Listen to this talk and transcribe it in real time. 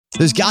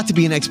There's got to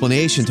be an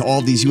explanation to all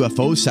of these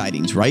UFO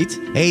sightings, right?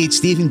 Hey, it's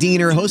Stephen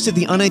Diener, host of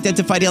the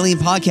Unidentified Alien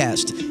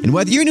Podcast. And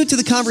whether you're new to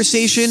the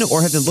conversation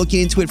or have been looking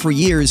into it for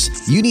years,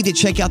 you need to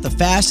check out the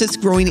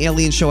fastest growing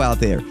alien show out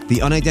there,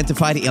 the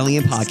Unidentified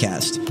Alien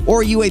Podcast,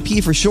 or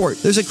UAP for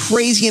short. There's a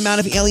crazy amount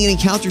of alien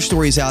encounter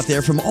stories out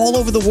there from all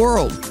over the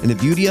world. And the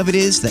beauty of it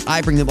is that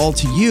I bring them all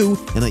to you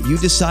and let you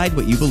decide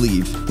what you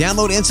believe.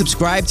 Download and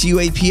subscribe to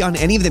UAP on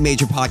any of the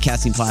major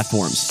podcasting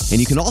platforms. And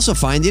you can also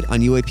find it on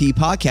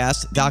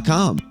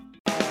UAPpodcast.com.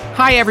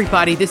 Hi,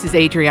 everybody. This is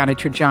Adriana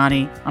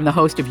Trajani. I'm the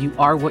host of You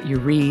Are What You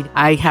Read.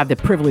 I have the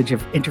privilege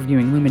of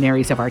interviewing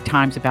luminaries of our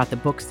times about the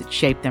books that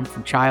shaped them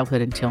from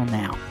childhood until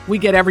now. We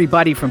get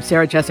everybody from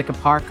Sarah Jessica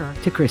Parker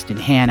to Kristen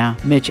Hanna,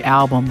 Mitch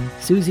Albom,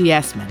 Susie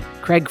Essman,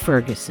 Craig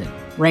Ferguson,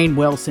 Rainn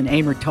Wilson,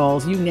 Amor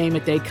Tolls, you name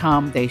it, they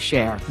come, they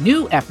share.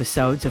 New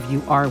episodes of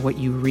You Are What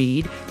You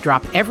Read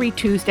drop every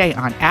Tuesday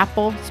on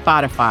Apple,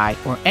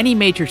 Spotify, or any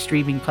major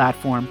streaming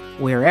platform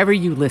wherever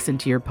you listen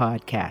to your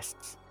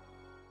podcasts.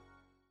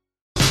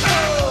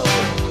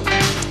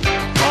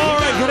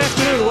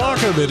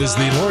 Welcome. It is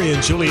the Lori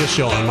and Julia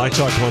Show on My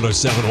Talk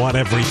 107.1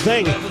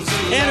 Everything.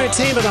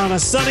 Entertainment on a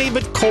sunny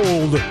but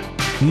cold,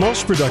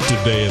 most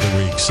productive day of the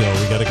week. So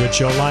we got a good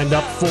show lined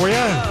up for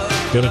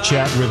you. Going to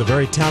chat with a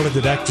very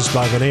talented actress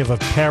by the name of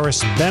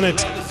Paris Bennett.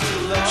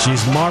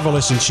 She's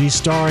marvelous, and she's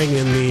starring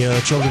in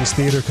the children's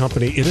theater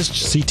company. It is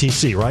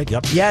CTC, right?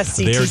 Yep. Yes,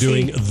 CTC. They're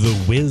doing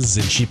The Wiz,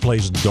 and she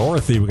plays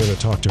Dorothy. We're going to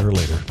talk to her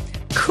later.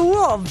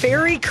 Cool.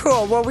 Very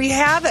cool. Well, we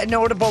have a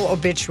notable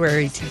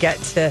obituary to get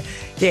to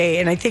today,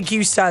 and I think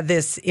you saw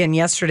this in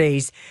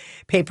yesterday's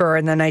paper,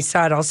 and then I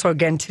saw it also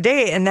again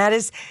today, and that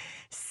is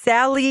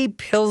Sally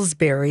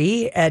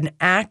Pillsbury, an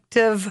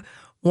active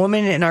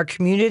woman in our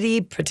community,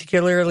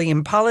 particularly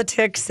in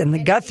politics and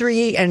the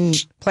Guthrie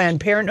and Planned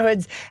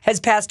Parenthoods,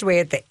 has passed away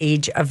at the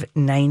age of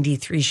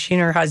 93. She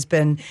and her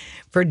husband,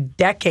 for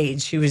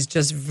decades, she was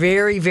just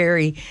very,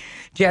 very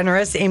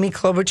generous. Amy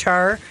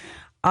Klobuchar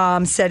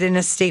said in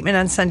a statement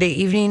on Sunday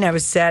evening, I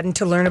was saddened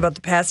to learn about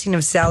the passing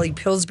of Sally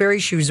Pillsbury.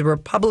 She was a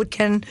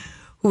Republican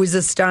who was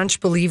a staunch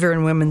believer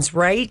in women's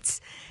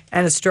rights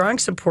and a strong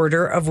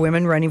supporter of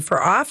women running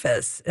for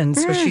office. And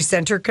so she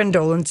sent her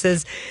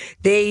condolences.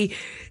 The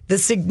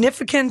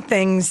significant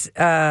things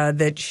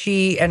that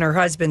she and her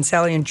husband,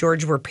 Sally and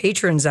George, were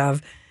patrons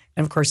of,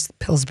 and of course, the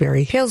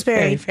Pillsbury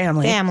family.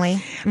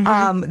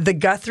 Mm-hmm. The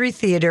Guthrie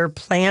Theater,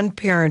 Planned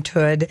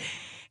Parenthood,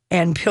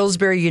 and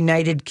Pillsbury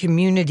United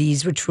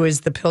Communities, which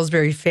was the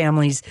Pillsbury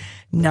family's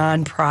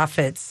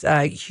nonprofits,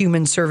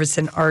 human service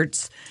and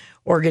arts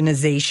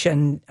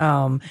organization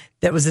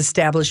that was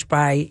established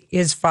by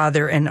his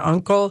father and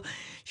uncle.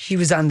 She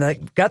was on the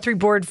Guthrie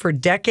board for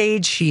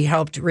decades. She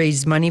helped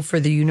raise money for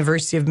the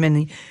University of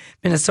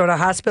Minnesota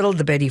Hospital,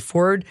 the Betty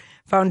Ford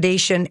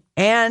Foundation,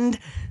 and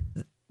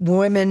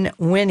Women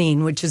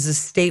Winning, which is a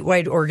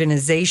statewide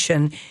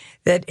organization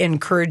that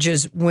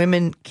encourages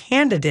women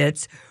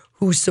candidates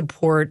who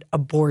support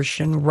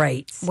abortion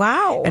rights.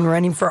 Wow. And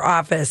running for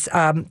office.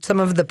 Some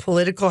of the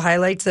political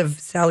highlights of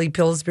Sally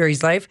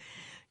Pillsbury's life: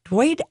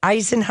 Dwight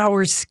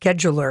Eisenhower's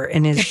scheduler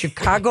in his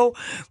Chicago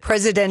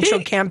presidential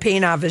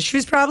campaign office. She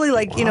was probably in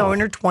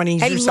her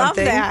 20s or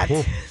something. I love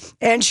that.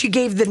 And she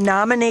gave the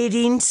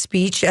nominating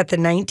speech at the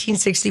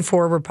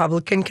 1964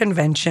 Republican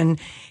Convention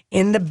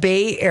in the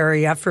Bay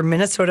Area for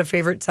Minnesota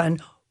favorite son,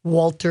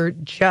 Walter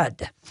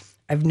Judd.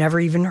 I've never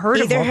even heard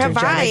of Walter Judd.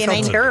 I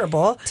felt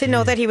terrible to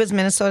know that he was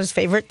Minnesota's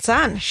favorite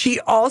son. She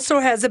also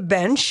has a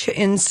bench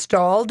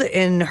installed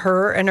in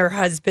her and her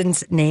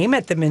husband's name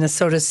at the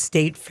Minnesota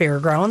State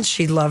Fairgrounds.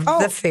 She loved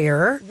the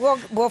fair.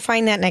 We'll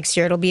find that next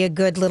year. It'll be a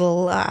good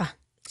little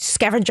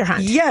scavenger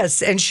hunt.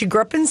 Yes, and she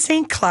grew up in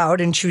St.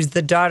 Cloud, and she was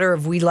the daughter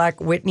of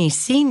Wheelock Whitney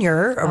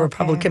Sr., a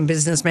Republican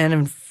businessman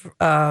and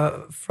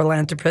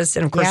philanthropist.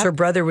 And, of course, her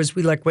brother was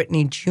Wheelock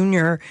Whitney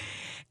Jr.,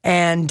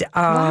 and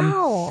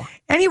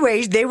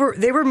anyways, they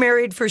were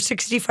married for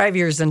 65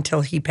 years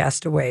until he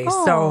passed away.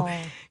 Oh. So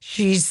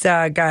she's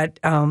got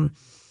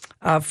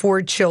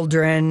 4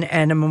 children,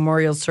 and a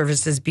memorial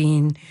service is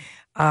being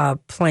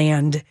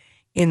planned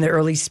in the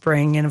early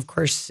spring. And of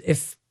course,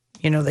 if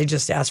they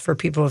just ask for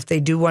people, if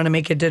they do want to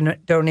make a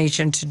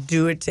donation, to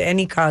do it to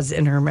any cause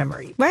in her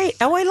memory. Right.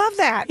 Oh, I love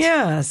that.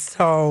 Yeah.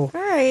 So. All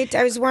right.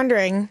 I was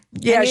wondering.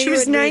 Yeah, she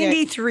was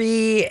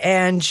 93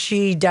 and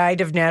she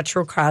died of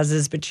natural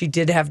causes, but she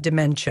did have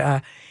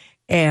dementia.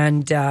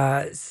 And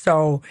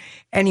so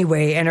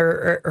anyway, and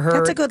her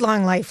that's a good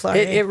long life, Laurie.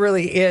 It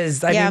really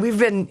is. I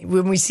mean,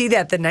 when we see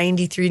that, the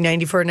 93,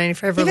 94,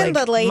 95, we're even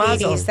like, the late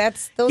muzzle.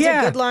 80s, those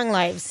are good long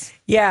lives.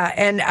 Yeah,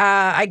 and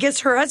I guess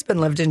her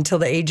husband lived until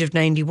the age of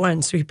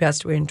 91, so he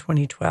passed away in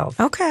 2012.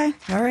 Okay.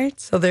 All right,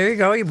 so there you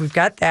go. We've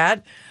got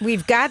that.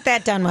 We've got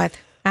that done with.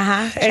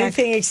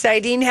 Anything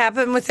exciting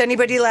happen with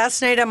anybody last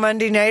night on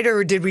Monday night,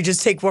 or did we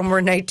just take one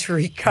more night to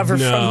recover from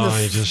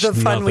the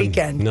fun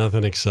weekend?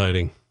 Nothing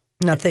exciting.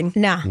 Nothing?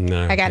 No,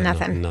 I got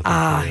nothing.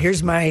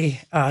 Here's my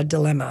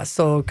dilemma.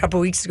 So a couple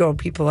weeks ago,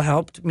 people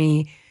helped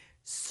me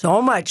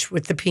so much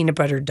with the peanut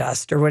butter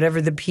dust or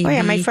whatever the PB. Oh,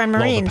 yeah, my friend the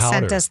Maureen powder.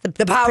 sent us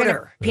the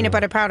powder. peanut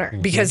butter powder.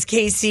 Because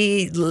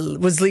Casey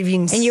was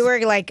leaving. And you were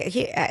like,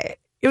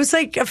 It was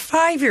like a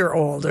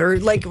 5-year-old, or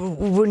like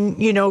when,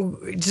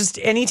 just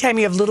anytime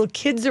you have little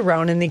kids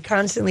around and they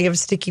constantly have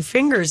sticky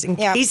fingers. And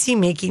Yeah. Casey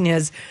making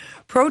his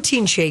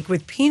protein shake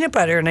with peanut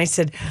butter. And I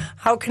said,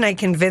 how can I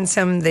convince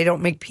him they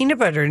don't make peanut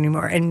butter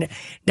anymore? And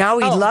now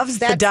he loves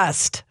the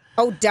dust.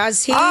 oh,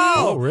 does he?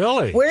 Oh,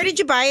 really? Where did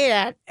you buy it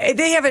at?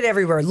 They have it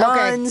everywhere.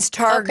 Lund's,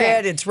 Target.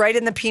 Okay. It's right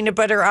in the peanut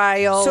butter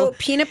aisle. So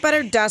peanut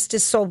butter dust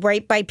is sold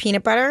right by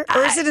peanut butter?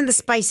 Or is it in the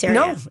spice area?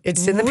 No,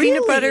 it's in the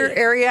peanut butter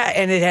area,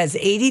 and it has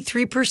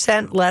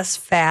 83% less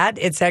fat.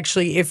 It's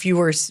actually, if you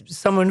were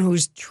someone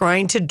who's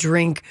trying to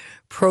drink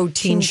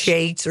protein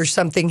shakes or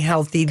something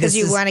healthy, Because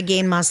you want to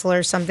gain muscle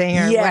or something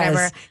or yes,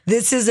 whatever.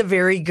 this is a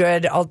very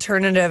good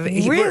alternative.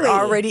 We're Really?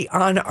 already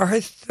on our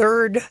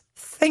third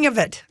thing of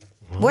it.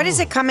 What does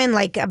it come in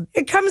like?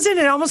 It comes in,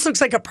 it almost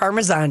looks like a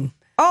Parmesan.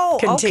 Oh,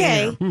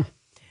 container. okay.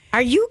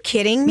 Are you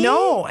kidding me?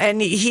 No,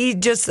 and he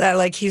just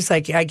he's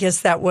like, I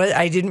guess that was,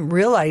 I didn't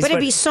realize. But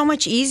it'd be so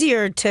much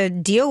easier to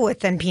deal with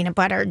than peanut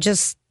butter,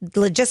 just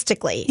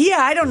logistically. Yeah,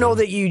 I don't know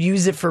that you'd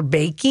use it for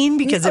baking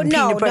because in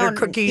No, peanut butter no,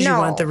 cookies, no.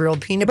 you want the real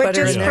peanut But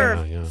butter just in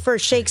there. for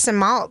shakes and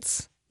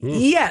malts.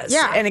 Yes,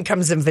 Yeah. and it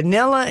comes in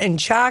vanilla and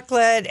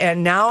chocolate.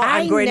 And now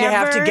I'm going to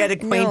have to never get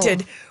acquainted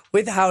know.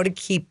 with how to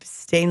keep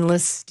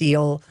stainless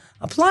steel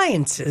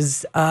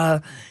appliances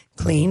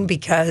clean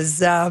because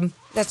That's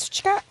what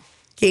you got.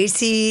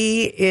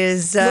 Casey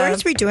is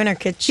Lori's redoing her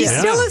kitchen. he's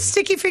still a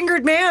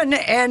sticky-fingered man,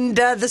 and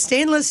the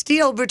stainless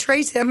steel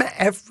betrays him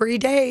every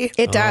day.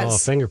 It Oh,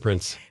 does.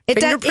 fingerprints. It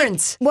does-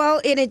 fingerprints.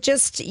 Well, and it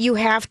just, you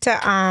have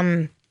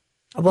to,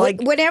 Well,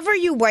 whenever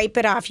you wipe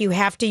it off, you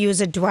have to use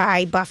a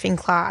dry buffing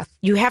cloth.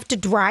 You have to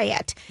dry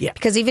it. Yeah.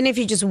 Because even if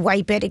you just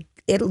wipe it,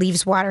 it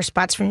leaves water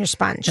spots from your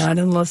sponge. not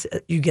unless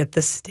you get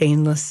the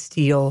stainless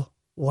steel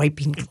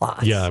wiping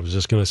cloths. Yeah, I was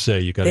just going to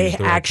say, you got to They use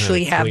the right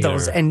actually kind of have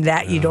those, cleaner. and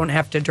that you don't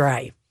have to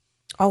dry.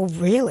 Oh,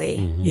 really?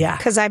 Yeah.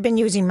 Because I've been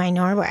using my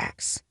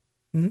Norwax.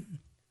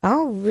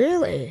 Oh,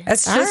 really?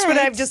 That's All just what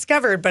right. I've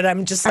discovered, but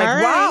I'm just like,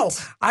 All wow,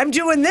 right. I'm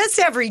doing this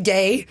every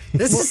day.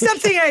 This is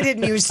something I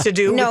didn't used to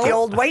do No. with the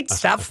old white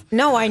stuff.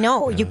 No, I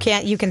know. You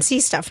can see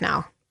stuff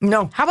now.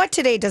 No. How about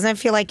today? Doesn't it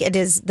feel like it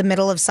is the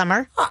middle of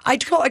summer? I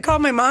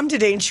called my mom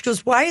today, and she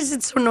goes, why is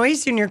it so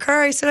noisy in your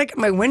car? I said, I got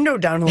my window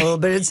down a little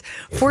bit. It's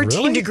 14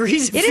 Really?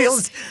 degrees. It It is.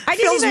 feels, I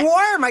didn't feels even-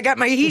 warm. I got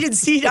my heated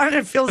seat on.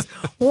 It feels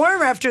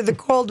warm after the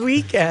cold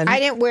weekend. I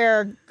didn't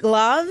wear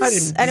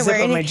gloves. I didn't wear zip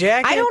up any. my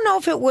jacket. I don't know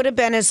if it would have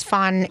been as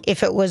fun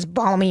if it was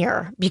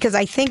balmier, because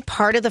I think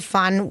part of the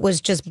fun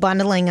was just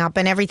bundling up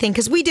and everything,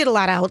 because we did a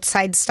lot of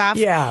outside stuff.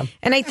 Yeah.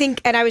 And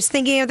I was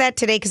thinking of that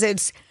today because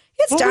it's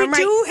well, darn we right.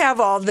 do have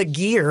all the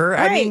gear.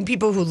 I mean, Right.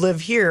 people who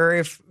live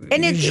here,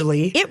 And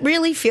usually. it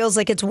really feels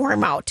like it's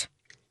warm out,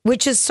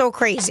 which is so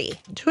crazy.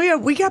 Julia,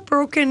 we got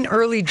broken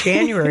early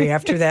January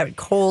after that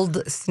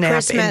cold snap in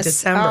Christmas.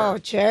 December. Oh,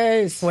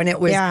 jeez. When it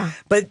was, Yeah.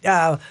 but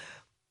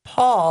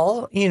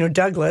Paul,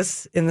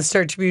 Douglas in the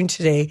Star Tribune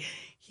today,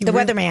 The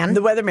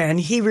weatherman,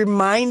 he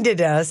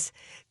reminded us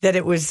that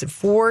it was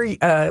 4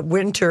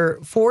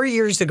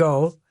 years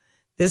ago,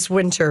 this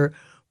winter,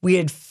 we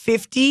had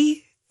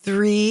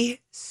 53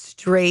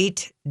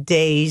 straight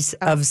days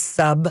of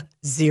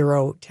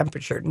sub-zero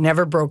temperature.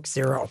 Never broke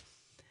zero.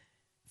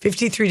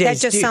 53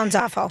 days. That just sounds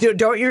awful.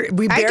 Don't you?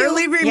 We I do,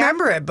 barely yeah.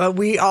 remember it, but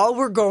we all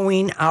were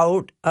going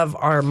out of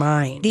our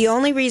mind. The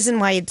only reason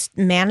why it's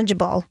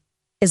manageable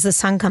is the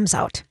sun comes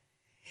out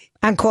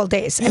on cold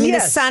days. I mean, the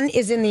Yes. sun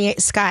is in the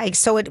sky,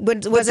 so it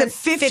wasn't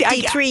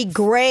 53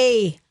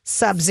 gray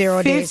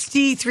sub-zero days.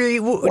 53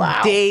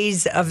 Wow.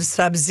 days of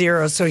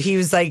sub-zero. So he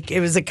was like,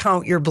 it was a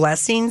count your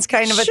blessings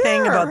kind of a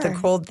thing about the Sure.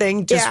 cold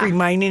thing, just Yeah.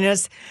 reminding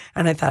us.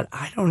 And I thought,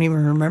 I don't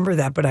even remember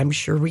that, but I'm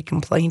sure we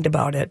complained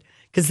about it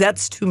because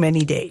that's too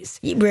many days.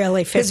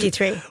 Really,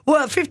 53.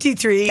 Well,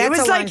 53. That's it was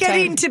a like long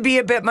getting time. to be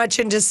a bit much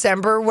in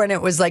December when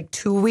it was like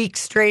 2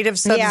 weeks straight of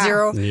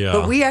sub-zero. Yeah.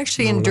 But we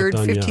actually No, we're not endured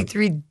done yet.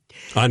 53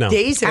 I know.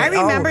 days of I it.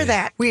 remember Oh,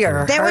 that. We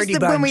are a That was hardy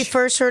when we bunch.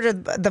 first heard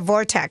of the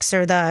vortex,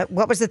 or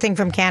what was the thing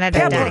from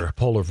Canada?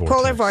 Polar vortex.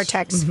 Polar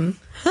vortex.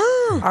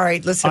 All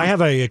right, listen. I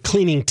have a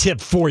cleaning tip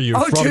for you.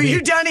 Oh, from do the,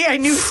 you, Donnie? I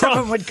knew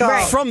someone would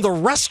call. From the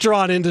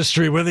restaurant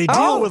industry, where they deal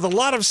Oh. with a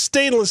lot of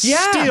stainless Yeah.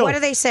 steel. What do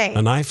they say?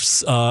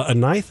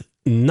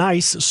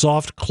 Nice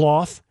soft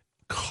cloth,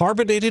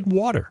 carbonated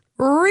water.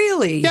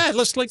 Really? Yeah, it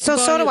looks like So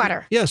soda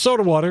water. Yeah,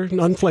 soda water,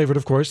 unflavored,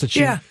 of course. That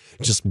you Yeah.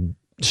 just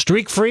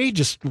streak free.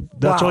 Just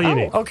that's all you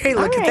need. Okay,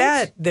 look All at right.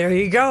 that. There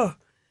you go.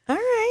 All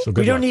right. So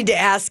good We don't luck. need to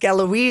ask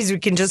Eloise. We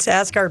can just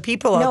ask our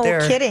people No out there.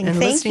 kidding. in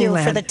Thank listening you for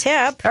land. the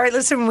tip. All right,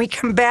 listen, when we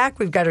come back,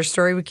 we've got our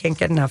story we can't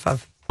get enough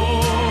of.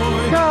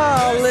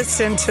 Oh,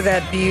 listen to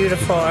that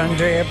beautiful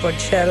Andrea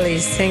Bocelli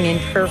singing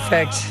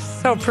perfect.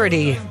 So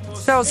pretty.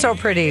 So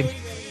pretty.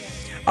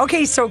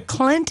 Okay, so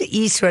Clint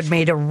Eastwood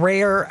made a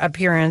rare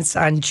appearance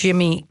on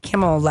Jimmy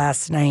Kimmel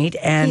last night,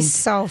 and He's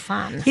so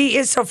fun. he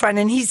is so fun,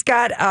 and he's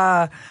got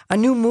a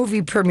new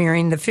movie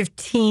premiering, the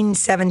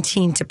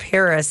 1517 to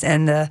Paris,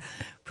 and the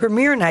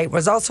premiere night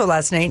was also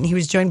last night, and he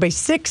was joined by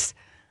 6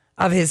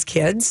 of his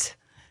kids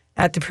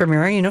at the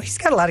premiere. You know, he's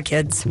got a lot of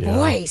kids.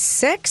 Boy,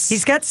 6?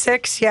 He's got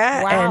 6,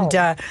 yeah, Wow.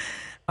 and.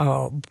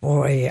 Oh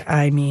boy!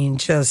 I mean,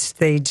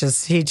 he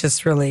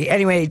just really.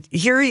 Anyway,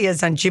 here he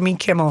is on Jimmy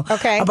Kimmel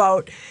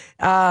about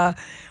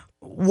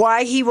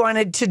why he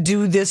wanted to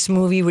do this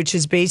movie, which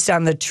is based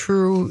on the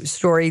true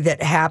story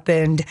that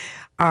happened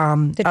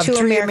of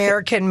 3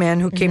 American men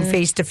who came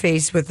face to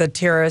face with a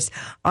terrorist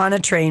on a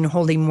train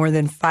holding more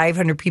than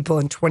 500 people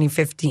in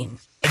 2015.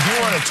 I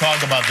do want to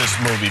talk about this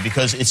movie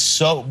because it's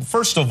so,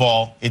 first of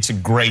all, it's a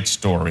great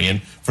story.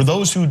 And for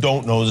those who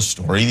don't know the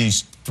story,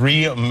 these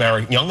 3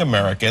 young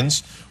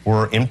Americans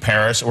were in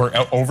Paris or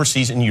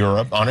overseas in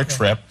Europe on a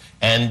trip,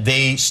 and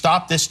they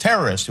stopped this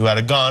terrorist who had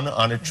a gun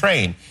on a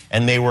train.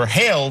 And they were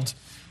hailed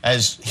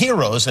as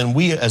heroes, and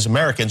we as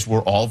Americans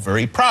were all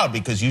very proud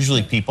because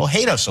usually people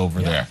hate us over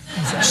there.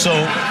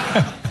 So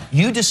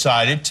you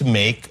decided to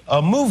make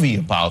a movie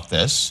about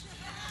this,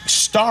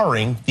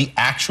 starring the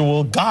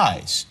actual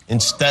guys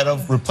instead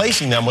of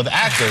replacing them with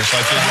actors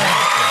like this.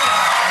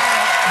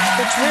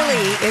 Which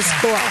really is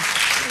cool.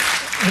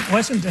 It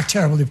wasn't a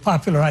terribly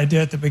popular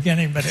idea at the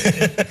beginning, but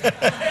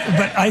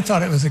but I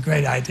thought it was a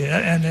great idea.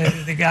 And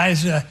the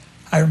guys,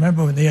 I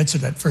remember when the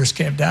incident first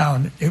came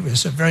down, it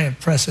was very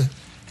impressive.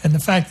 And the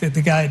fact that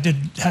the guy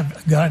didn't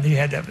have a gun, he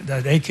had an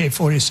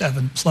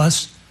AK-47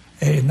 plus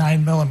a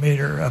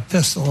 9mm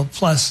pistol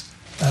plus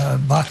a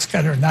box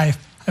cutter knife.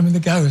 I mean, the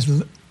guy was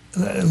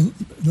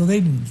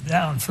laden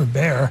down for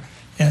bear,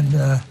 and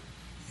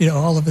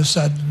all of a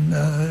sudden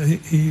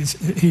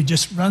he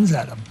just runs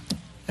at him.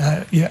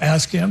 You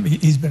ask him;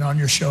 he's been on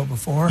your show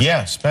before.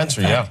 Yeah,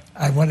 Spencer. Yeah,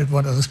 I wanted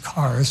one of those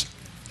cars.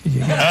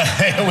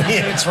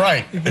 That's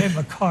right. You gave him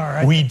a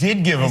car. We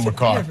did give him a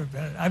car.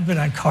 I've been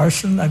on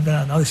Carson. I've been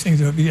on other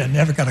things. I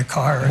never got a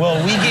car.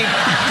 Well, we gave.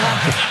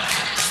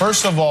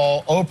 First of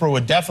all, Oprah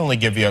would definitely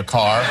give you a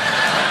car.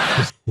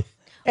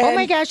 Oh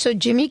my gosh! So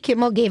Jimmy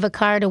Kimmel gave a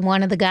car to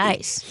one of the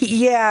guys.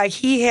 He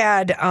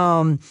had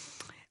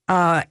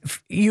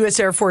U.S.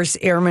 Air Force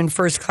Airman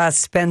First Class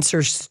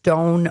Spencer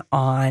Stone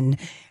on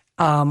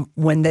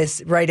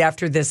right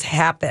after this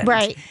happened.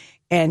 Right.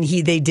 And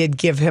they did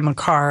give him a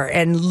car.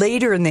 And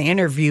later in the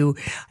interview,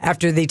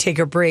 after they take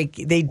a break,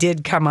 they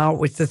did come out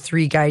with the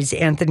 3 guys,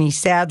 Anthony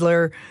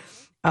Sadler,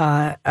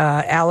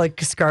 Alec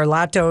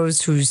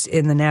Scarlatos, who's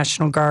in the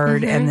National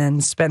Guard, and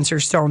then Spencer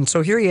Stone.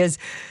 So here he is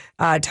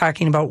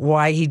talking about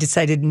why he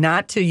decided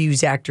not to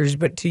use actors,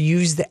 but to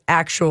use the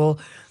actual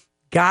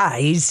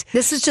guys.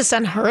 This is just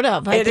unheard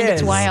of. I think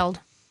it's wild.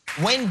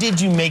 When did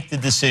you make the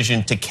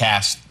decision to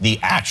cast the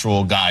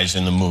actual guys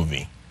in the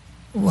movie?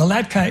 Well,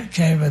 that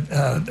came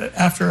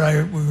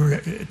after we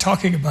were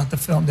talking about the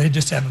film. They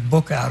just have a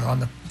book out on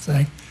the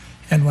thing.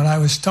 And when I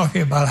was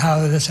talking about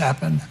how this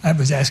happened, I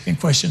was asking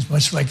questions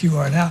much like you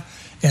are now.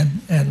 And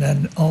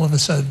then all of a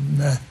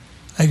sudden,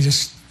 I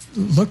just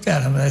looked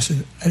at him and I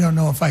said, I don't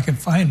know if I can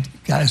find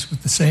guys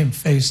with the same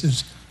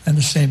faces and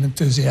the same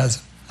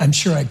enthusiasm. I'm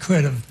sure I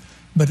could have,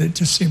 but it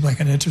just seemed like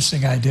an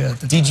interesting idea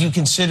at the time. Did you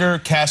consider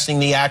casting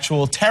the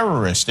actual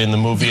terrorist in the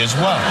movie as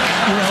well?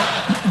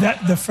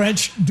 The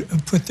French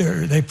put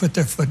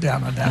their foot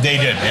down on that. They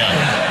did,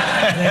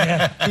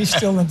 yeah. He's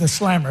still in the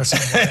slammer.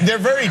 They're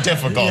very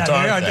difficult, they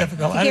aren't are they?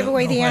 difficult. He gave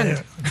away the end.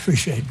 I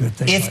appreciate good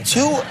things. If like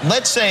two, that.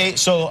 let's say,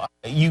 so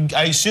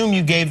I assume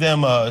you gave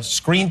them a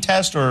screen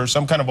test or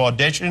some kind of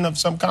audition of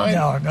some kind?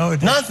 No,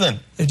 nothing.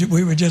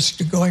 We were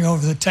just going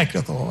over the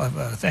technical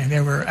thing.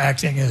 They were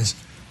acting as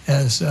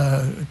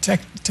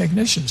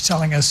technicians,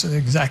 telling us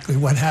exactly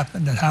what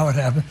happened and how it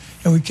happened,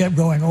 and we kept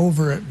going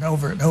over it and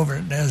over it and over it.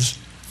 And as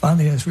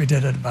finally, as we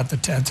did it about the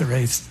 10th or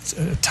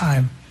 8th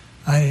time,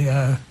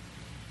 I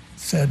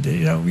said,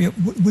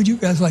 would you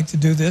guys like to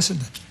do this?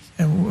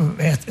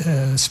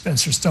 And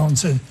Spencer Stone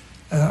said,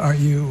 don't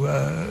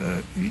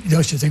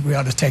you think we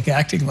ought to take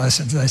acting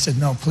lessons? And I said,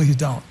 no, please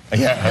don't.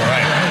 Yeah,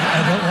 right.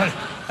 I don't want.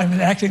 I mean,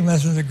 acting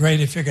lessons are great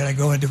if you're going to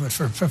go into it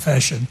for a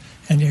profession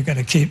and you're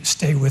going to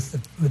stay with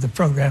the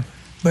program.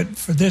 But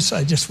for this,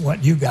 I just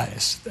want you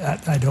guys.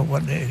 I don't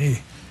want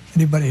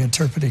anybody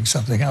interpreting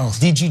something else.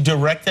 Did you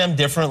direct them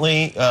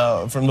differently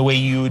from the way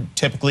you would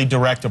typically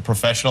direct a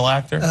professional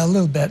actor? A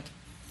little bit.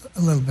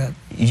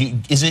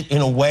 Is it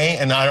in a way,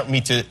 and I don't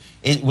mean to,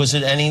 was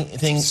it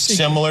anything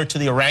similar to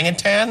the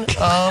orangutan? No.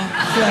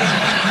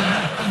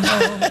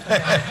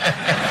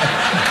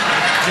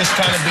 Just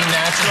kind of be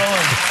natural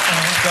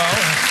and go?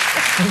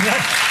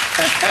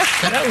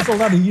 That was a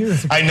lot of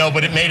years ago. I know,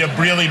 but it made a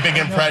really big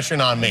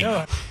impression on me.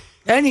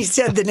 And he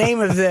said the name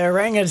of the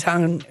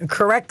orangutan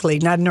correctly,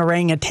 not an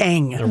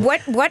orangutan.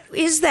 What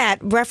is that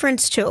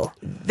reference to?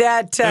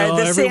 That the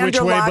Every Which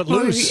Sandra Way Locke But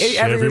Loose. movie,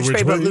 Every Which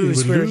Way But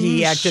Loose, where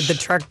he acted the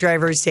truck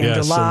driver, Sandra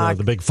Yes, Locke. and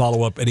the big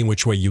follow-up, Any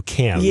Which Way You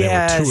Can.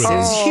 Yes, there were two it of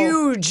was those. a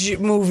huge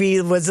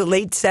movie. Was it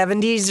late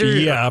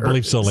 70s? Yeah, I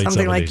believe so, late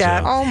something 70s, like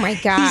that. yeah. Oh my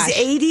gosh. He's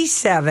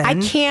 87. I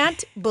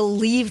can't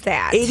believe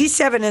that.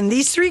 87, and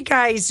these three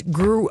guys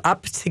grew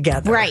up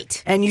together.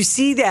 Right. And you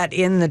see that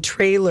in the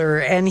trailer.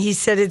 And he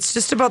said it's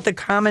just about the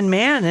common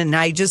man. And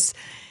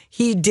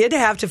he did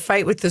have to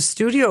fight with the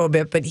studio a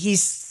bit, but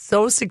he's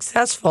so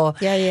successful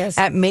Yeah, he is.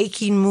 at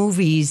making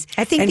movies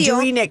I think and the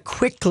doing it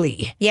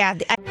quickly. Yeah.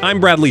 I'm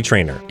Bradley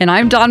Trainer. And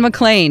I'm Don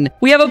McClain.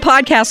 We have a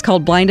podcast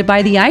called Blinded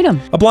by the Item.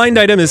 A blind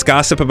item is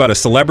gossip about a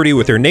celebrity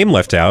with their name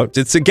left out.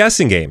 It's a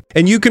guessing game,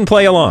 and you can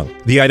play along.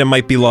 The item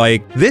might be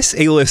like, this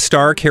A-list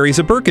star carries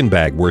a Birkin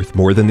bag worth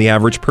more than the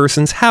average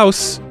person's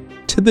house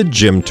to the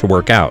gym to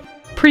work out.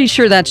 Pretty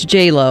sure that's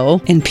J-Lo.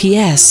 And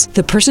P.S.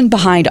 the person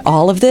behind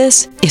all of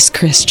this is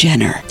Kris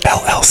Jenner,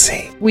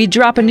 LLC. We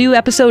drop a new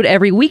episode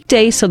every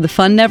weekday so the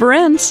fun never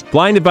ends.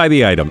 Blinded by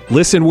the Item.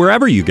 Listen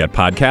wherever you get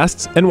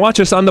podcasts and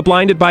watch us on the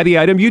Blinded by the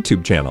Item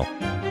YouTube channel.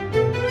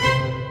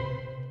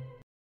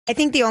 I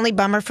think the only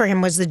bummer for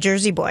him was the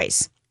Jersey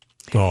Boys.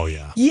 Oh,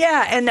 yeah.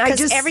 Yeah, and I Because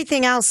just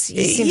everything else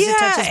he seems to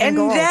touch has been and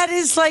gold. that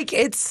is like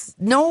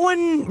no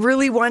one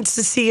really wants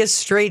to see a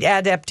straight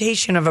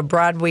adaptation of a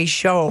Broadway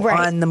show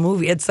Right. on the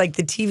movie. It's like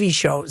the TV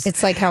shows.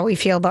 It's like how we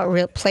feel about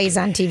real plays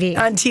on TV.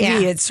 On TV,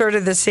 Yeah. it's sort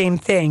of the same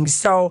thing.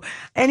 So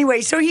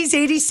anyway, so he's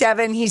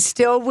 87. He's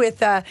still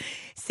with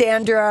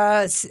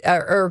Sandra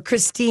or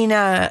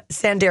Christina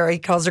Sandera. He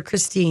calls her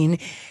Christine.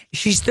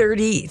 She's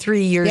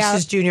 33 years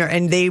his junior,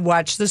 and they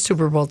watch the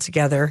Super Bowl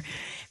together.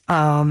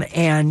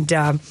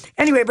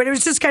 Anyway, but it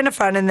was just kind of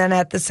fun. And then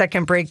at the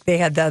second break, they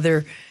had the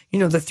other,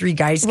 the three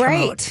guys come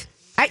out.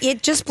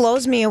 It just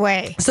blows me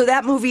away. So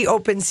that movie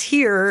opens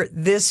here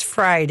this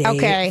Friday,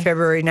 Okay.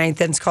 February 9th,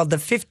 and it's called The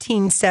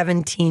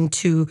 1517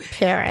 to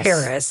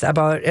Paris.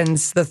 And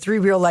it's the three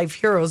real life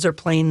heroes are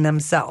playing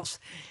themselves.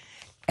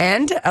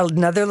 And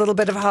another little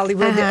bit of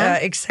Hollywood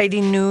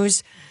exciting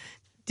news.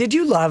 Did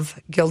you love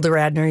Gilda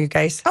Radner, you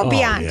guys? Oh,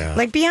 Beyond. yeah.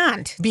 Like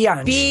Beyond.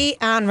 Beyond.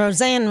 Beyond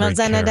Rosanna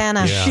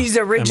Dana. Yeah. She's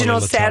original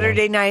Emily Latello.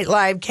 Saturday Night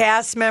Live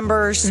cast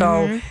member.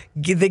 So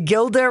the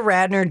Gilda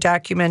Radner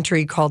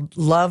documentary called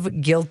Love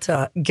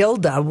Gilda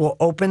will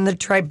open the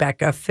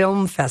Tribeca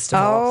Film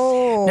Festival.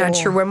 Oh. Not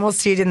sure when we'll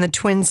see it in the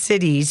Twin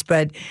Cities,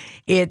 but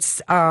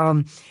it's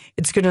going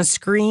to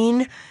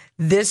screen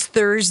this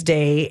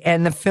Thursday,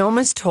 and the film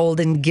is told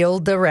in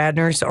Gilda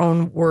Radner's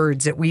own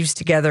words. It weaves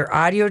together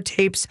audio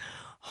tapes,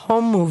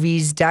 home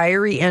movies,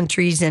 diary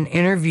entries, and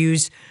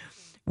interviews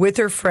with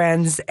her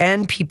friends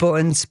and people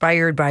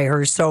inspired by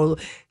her. So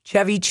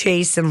Chevy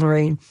Chase and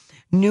Lorraine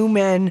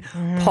Newman,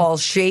 Paul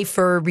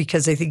Schaefer,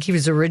 because I think he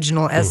was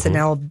original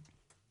SNL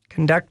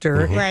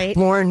conductor, Right.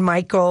 Lorne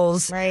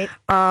Michaels, Right.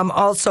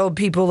 Also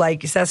people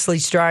like Cecily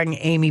Strong,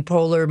 Amy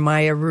Poehler,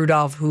 Maya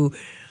Rudolph, who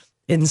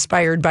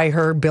inspired by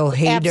her, Bill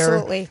Hader.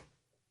 Absolutely.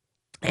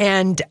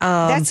 And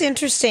That's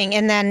interesting.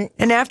 And then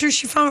right after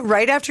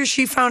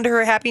she found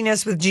her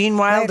happiness with Gene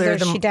Wilder,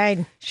 she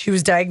died. She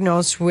was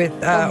diagnosed with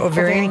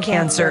ovarian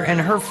cancer, and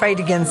her fight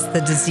against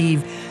the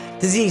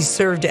disease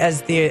served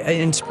as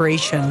the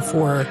inspiration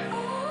for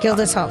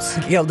Gilda's House.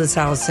 Gilda's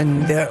House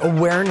and the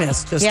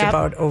awareness just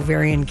about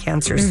ovarian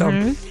cancer.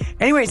 So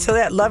anyway, so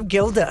that Love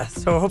Gilda.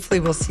 So hopefully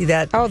we'll see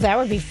that. Oh, that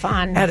would be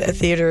fun. At a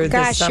theater this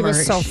Gosh, summer. she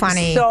was so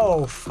funny.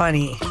 So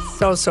funny.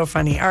 So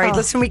funny. All right,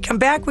 listen, we come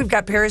back. We've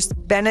got Paris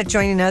Bennett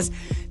joining us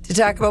to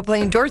talk about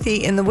playing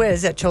Dorothy in The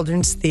Wiz at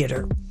Children's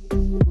Theater.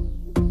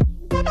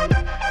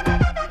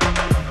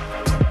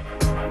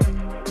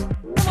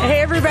 Hey,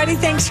 everybody.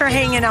 Thanks for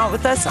hanging out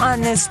with us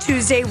on this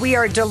Tuesday. We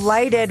are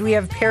delighted. We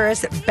have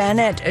Paris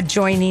Bennett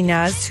joining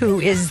us,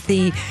 who is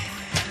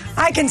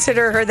I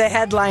consider her the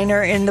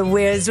headliner in The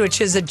Wiz,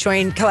 which is a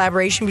joint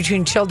collaboration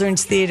between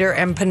Children's Theater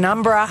and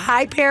Penumbra.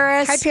 Hi,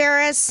 Paris. Hi,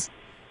 Paris.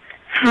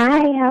 Hi,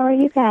 how are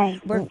you guys?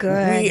 We're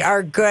good. We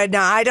are good.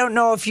 Now, I don't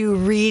know if you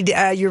read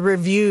your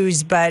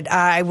reviews, but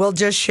I will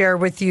just share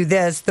with you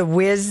this. The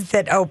Wiz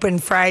that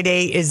opened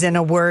Friday is, in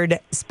a word,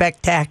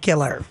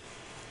 spectacular.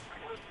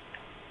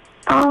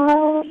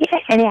 Oh, yeah,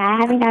 I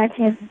haven't got a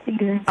chance to see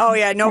this. Oh,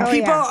 yeah. No,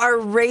 people are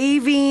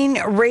raving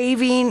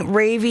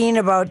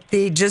about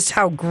just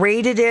how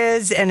great it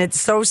is, and it's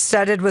so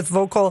studded with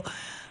vocal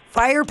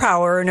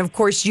firepower. And, of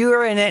course,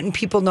 you're in it, and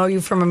people know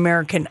you from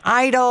American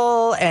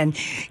Idol, and,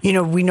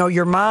 we know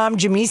your mom,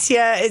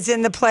 Jamesia, is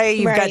in the play.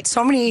 You've got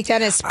so many.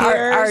 Dennis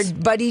Spears. Our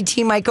buddy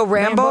T. Michael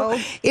Rambo.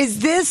 Is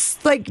this,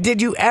 did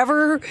you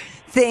ever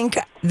think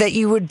that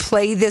you would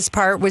play this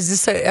part? Was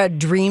this a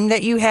dream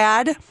that you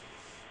had?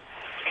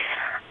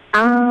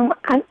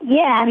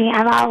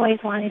 I've always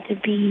wanted to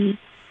be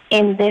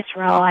in this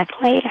role. I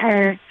played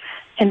her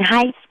in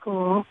high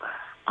school,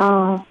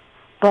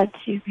 but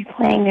to be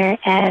playing her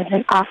as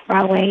an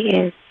off-Broadway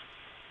is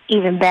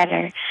even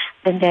better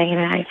than doing it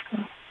in high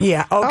school.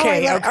 Yeah.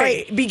 Okay. Oh,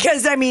 Okay.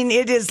 Because I mean,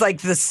 it is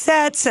like the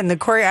sets and the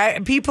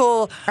choreo.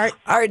 People are.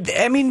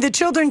 I mean, the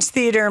Children's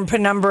Theater in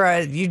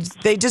Penumbra.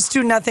 They just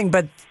do nothing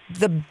but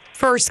the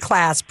first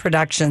class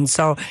production.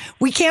 So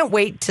we can't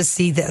wait to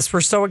see this.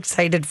 We're so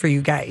excited for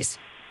you guys.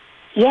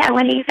 Yeah.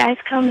 When are you guys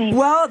coming?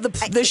 Well,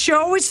 the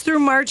show is through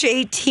March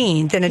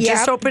 18th, and it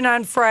just opened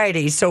on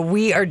Friday. So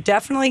we are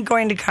definitely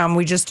going to come.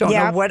 We just don't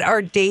know what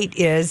our date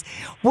is.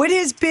 What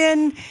has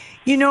been.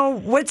 You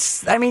know, it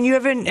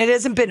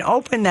hasn't been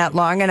open that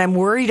long, and I'm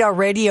worried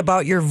already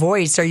about your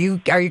voice. Are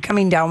you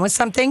coming down with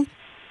something?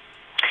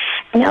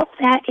 Nope,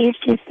 that is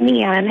just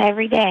me on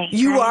every day.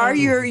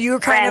 You're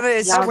kind of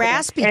a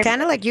raspy,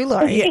 kind of like you,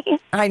 Lori. Yeah,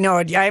 I know,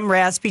 I'm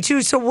raspy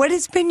too. So what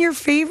has been your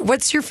favorite,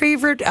 what's your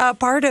favorite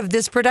part of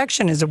this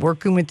production? Is it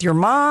working with your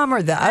mom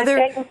or the other?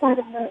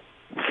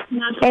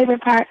 My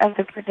favorite part of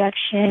the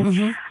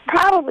production,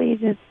 probably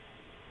just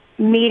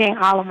meeting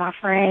all of my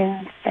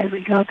friends as we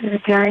go through the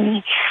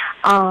journey,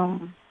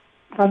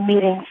 from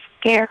meeting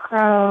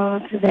Scarecrow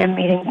to then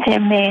meeting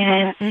Tin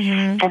Man,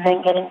 and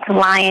then getting to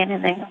Lion,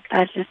 and then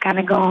us just kind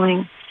of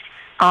going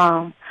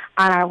on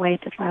our way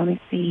to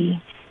finally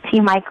see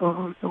T. Michael,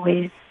 who's the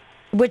Wiz.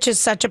 Which is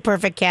such a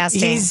perfect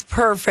casting. He's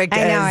perfect.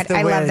 I know it.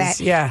 I love that.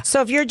 Yeah.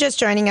 So if you're just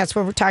joining us,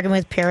 we're talking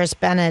with Paris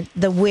Bennett.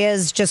 The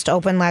Wiz just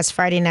opened last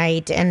Friday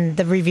night, and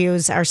the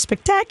reviews are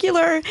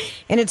spectacular.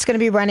 And it's going to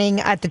be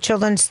running at the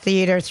Children's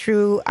Theater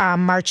through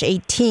March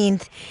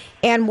 18th.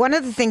 And one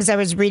of the things I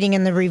was reading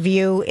in the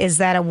review is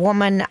that a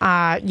woman,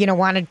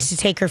 wanted to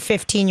take her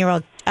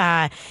 15-year-old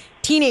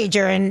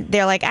teenager, and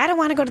they're like, I don't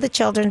want to go to the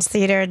Children's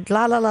Theater,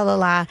 la, la, la, la,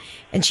 la.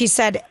 And she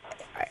said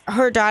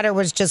her daughter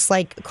was just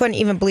like, couldn't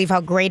even believe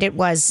how great it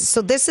was.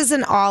 So this is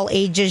an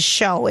all-ages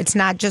show. It's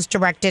not just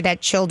directed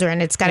at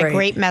children. It's got a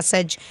great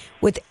message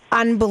with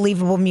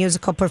unbelievable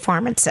musical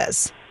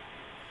performances.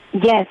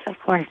 Yes, of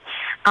course.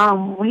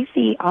 We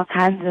see all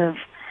kinds of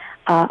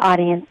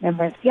audience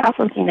members. We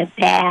also seen a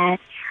dad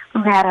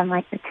who had on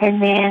like the Tin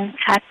Man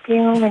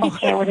costume, and he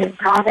came with his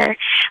daughter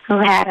who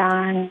had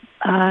on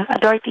a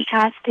Dorothy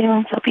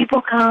costume. So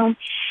people come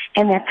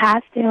in their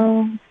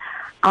costumes.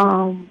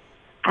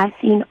 I've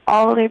seen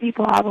older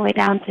people all the way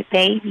down to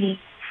babies.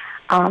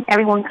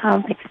 Everyone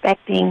comes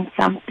expecting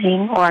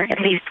something, or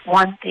at least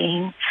one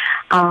thing,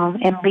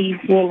 and leaves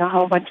seeing a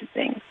whole bunch of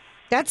things.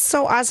 That's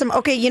so awesome.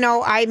 Okay,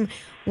 I'm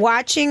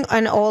watching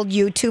an old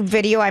YouTube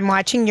video. I'm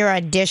watching your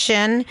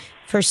audition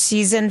for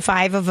season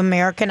 5 of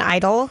American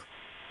Idol.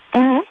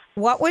 Mm-hmm.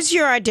 What was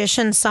your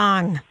audition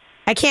song?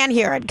 I can't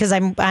hear it because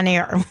I'm on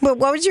air. But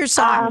what was your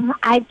song?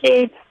 I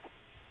did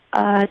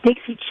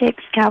Dixie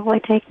Chicks, Cowboy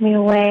Take Me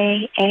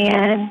Away,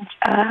 and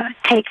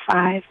Take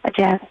 5,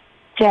 a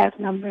jazz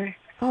number.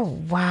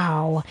 Oh,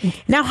 wow.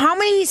 Now, how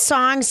many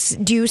songs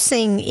do you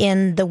sing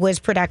in the Wiz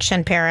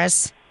production,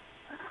 Paris?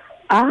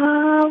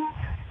 I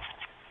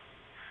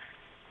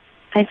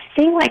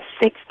sing like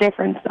 6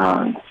 different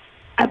songs.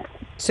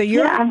 So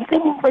I'm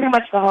singing pretty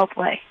much the whole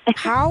play.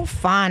 How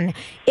fun.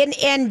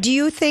 And do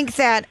you think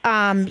that,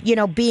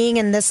 being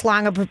in this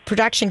long of a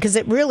production, because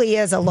it really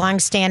is a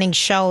long-standing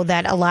show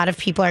that a lot of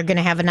people are going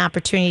to have an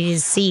opportunity to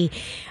see.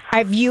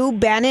 Have you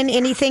been in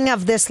anything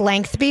of this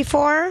length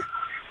before?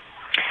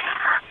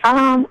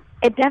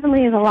 It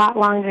definitely is a lot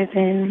longer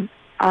than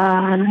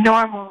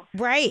normal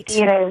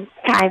theater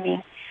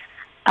timing.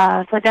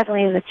 So it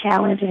definitely is a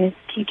challenge, and it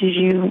teaches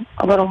you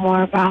a little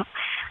more about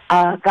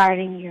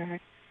guarding your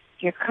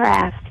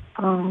craft,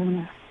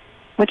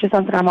 which is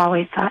something I'm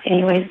always taught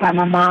anyways by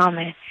my mom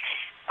and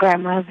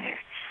grandmother.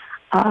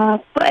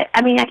 But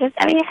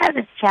it has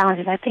its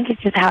challenges. I think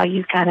it's just how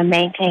you kind of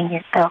maintain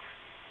yourself.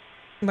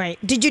 Right.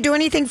 Did you do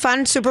anything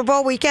fun Super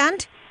Bowl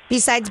weekend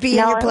besides be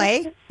in your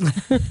play?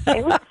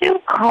 It was too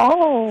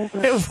cold.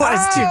 It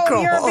was too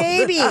cold. You're a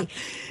baby.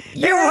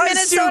 You're a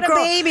Minnesota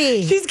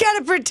baby. She's got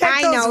to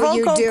protect those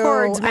vocal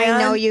cords, man. I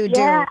know you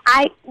do. Yeah,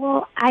 I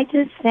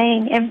just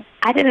sang, and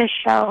I did a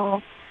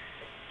show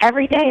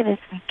every day this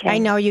weekend. I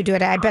know you do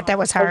it. I bet that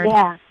was hard.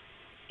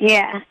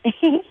 Yeah.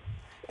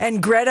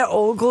 And Greta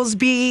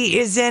Oglesby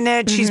is in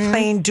it. She's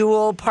playing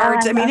dual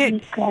parts.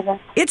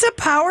 It's a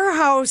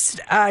powerhouse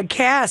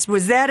cast.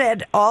 Was that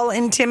at all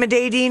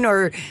intimidating?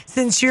 Or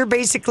since you're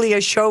basically a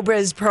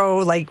showbiz pro,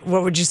 like,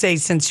 what would you say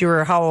since you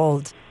were how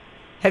old?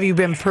 Have you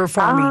been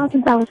performing?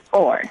 Since I was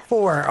 4.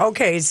 4.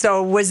 Okay.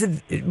 So was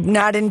it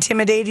not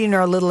intimidating or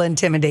a little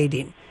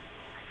intimidating?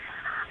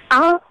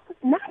 Not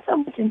so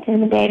much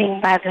intimidating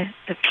by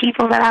the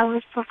people that I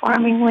was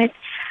performing with.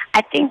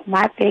 I think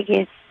my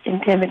biggest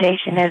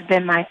intimidation has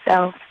been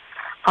myself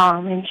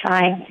in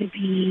trying to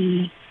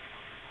be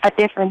a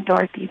different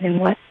Dorothy than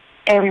what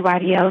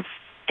everybody else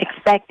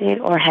expected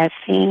or has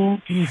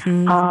seen.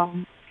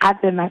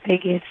 I've been my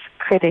biggest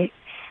critic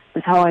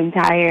this whole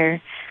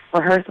entire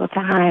rehearsal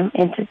time,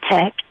 into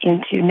tech,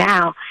 into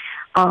now.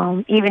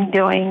 Even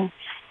doing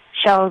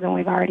shows and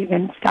we've already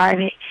been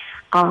started,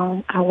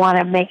 I want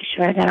to make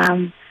sure that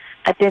I'm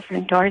a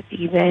different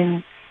Dorothy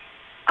than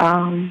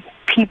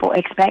people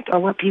expect or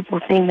what people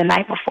seen the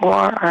night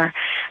before or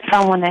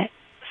someone that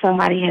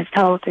somebody has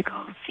told to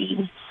go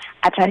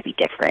try to be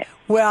different.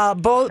 Well,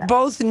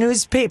 both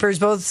newspapers,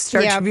 both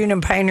Star Tribune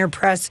and Pioneer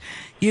Press,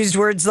 used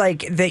words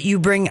like that you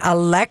bring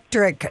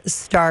electric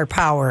star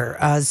power.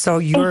 So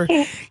you're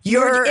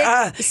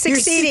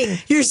succeeding.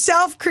 Your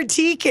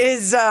self-critique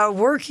is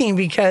working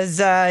because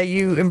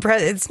you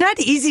impress. It's not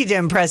easy to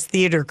impress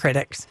theater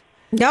critics.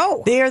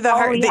 No, they are the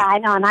hard. Yeah, I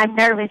know, and I'm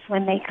nervous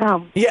when they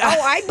come. Yeah.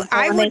 Oh,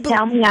 I when would they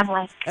tell me, I'm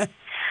like.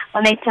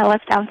 When they tell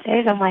us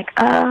downstairs, I'm like,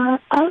 okay.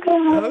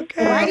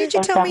 Why did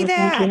you tell me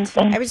that?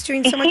 I was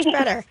doing so much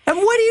better. And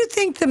what do you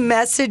think the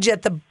message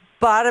at the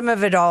bottom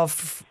of it all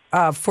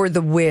for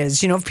The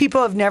Wiz? You know, if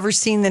people have never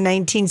seen the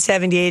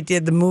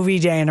 1978, the movie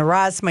Diana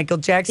Ross, Michael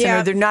Jackson,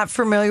 or they're not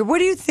familiar, what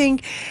do you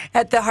think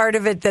at the heart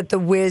of it that The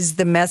Wiz,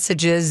 the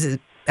message is?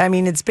 I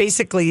mean, it's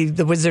basically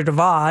The Wizard of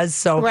Oz.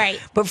 So, right.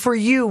 But for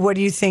you, what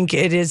do you think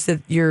it is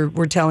that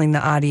we're telling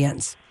the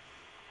audience?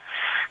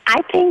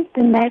 I think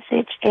the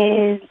message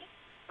is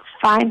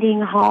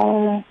finding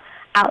home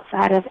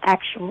outside of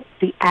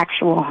the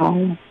actual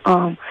home.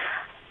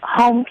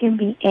 Home can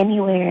be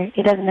anywhere.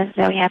 It doesn't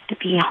necessarily have to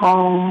be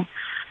home,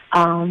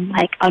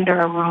 like under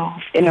a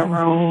roof, in a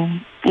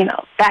room,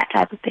 that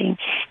type of thing.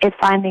 It's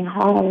finding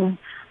home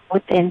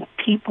within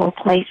people,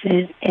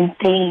 places, and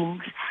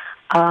things.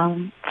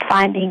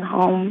 Finding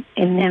home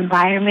in the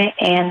environment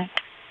and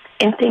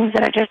in things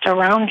that are just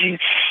around you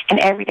in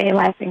everyday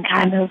life, and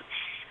kind of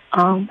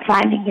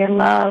finding your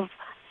love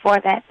for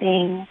that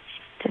thing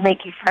to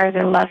make you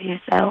further love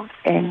yourself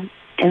and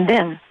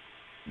them.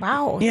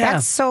 Wow,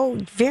 that's so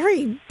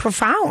very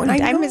profound.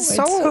 I know,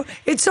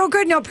 it's so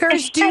good. Now,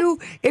 Paris,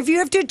 if you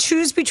have to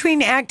choose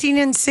between acting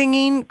and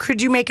singing,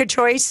 could you make a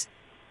choice?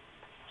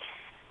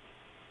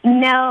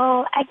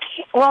 No, I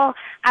can't. Well,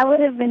 I would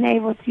have been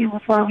able to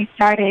before we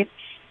started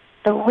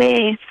The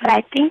Wiz, but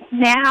I think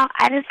now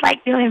I just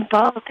like doing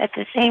both at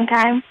the same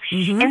time.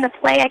 Mm-hmm. In the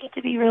play, I get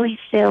to be really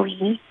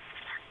silly.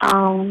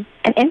 And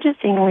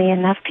interestingly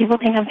enough, people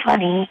think I'm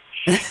funny.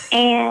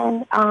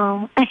 And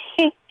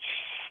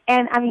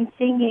and I mean,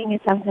 singing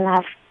is something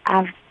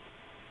I've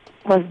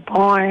was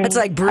born. It's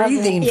like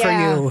breathing for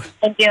you.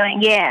 And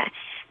doing,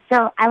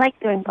 So I like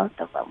doing both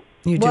of them.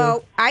 You do.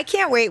 Well, I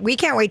can't wait. We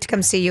can't wait to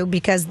come see you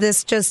because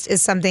this just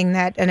is something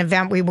an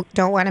event we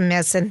don't want to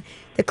miss. And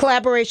the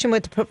collaboration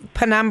with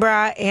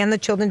Penumbra and the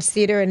Children's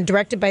Theater and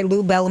directed by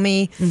Lou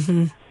Bellamy.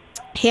 Mm-hmm.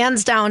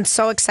 Hands down,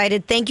 so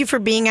excited. Thank you for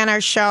being on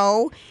our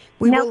show.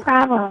 No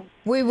problem.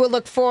 We will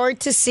look forward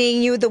to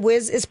seeing you. The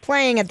Wiz is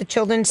playing at the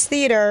Children's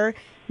Theater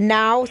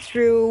now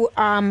through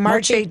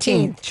March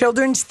 18th.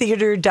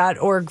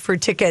 Childrenstheater.org for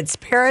tickets.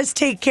 Paris,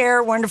 take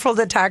care. Wonderful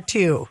to talk to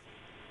you.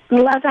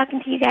 Love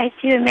talking to you guys,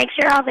 too. And make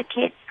sure all the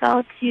kids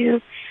go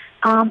to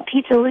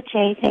Pizza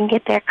Luce's and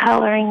get their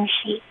coloring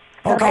sheets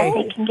so that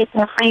they can get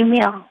their free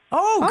meal.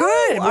 Oh,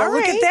 good. Well,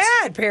 look at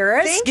that,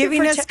 Paris. Thank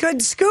giving you us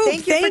good scoop.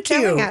 Thank you for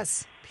telling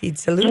us.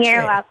 Pizza Luce.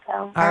 You're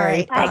welcome. All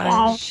right. Bye,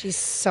 guys. She's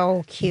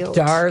so cute.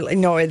 Darling.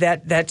 No,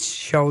 that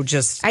show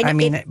just,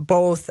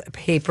 both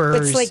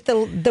papers. It's like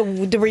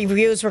the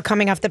reviews were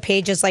coming off the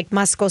pages like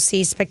must go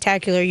see,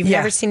 spectacular. You've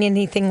never seen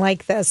anything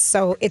like this.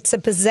 So it's a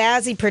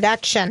pizzazzy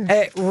production.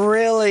 It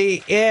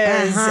really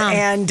is.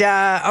 And,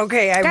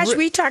 Gosh,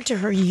 we talked to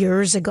her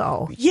years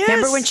ago. Yes.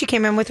 Remember when she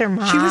came in with her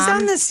mom? She was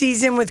on the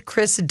season with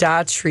Chris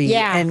Daughtry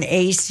and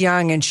Ace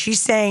Young, and she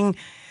sang,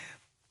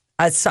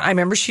 I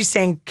remember she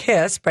sang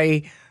Kiss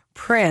by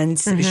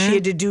Prince. Mm-hmm. She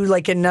had to do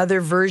like another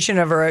version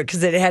of her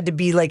because it had to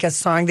be like a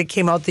song that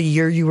came out the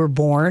year you were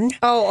born.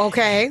 Oh,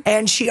 okay.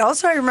 And she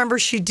also, I remember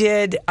she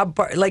did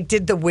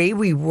did The Way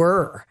We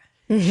Were.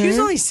 Mm-hmm. She was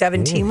only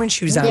 17 when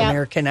she was on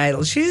American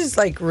Idol. She's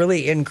like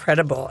really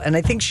incredible. And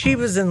I think she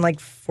was in like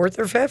 4th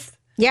or 5th.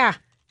 Yeah.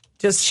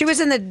 She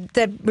was in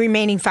the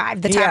remaining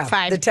 5, the top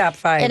 5. The top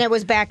 5. And it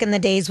was back in the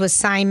days with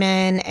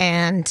Simon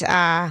and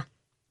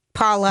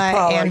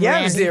Paula and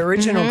Randy. It was the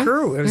original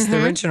crew. It was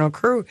the original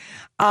crew.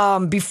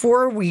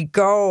 Before we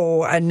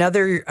go,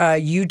 another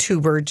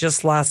YouTuber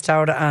just lost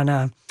out on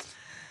a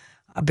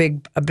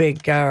big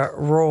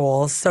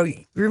role. So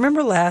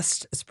remember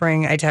last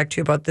spring I talked to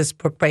you about this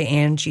book by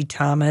Angie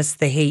Thomas,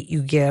 The Hate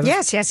You Give.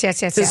 Yes.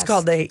 This is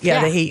called The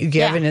Hate You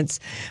Give, and it's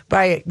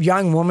by a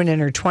young woman in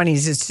her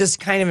 20s. It's just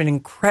kind of an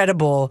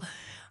incredible.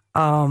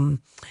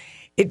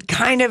 It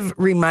kind of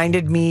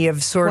reminded me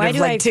of Why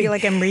do I feel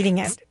like I'm reading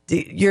it?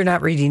 You're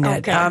not reading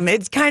it. Okay.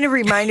 It's kind of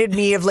reminded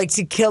me of like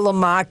To Kill a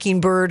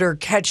Mockingbird or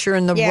Catcher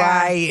in the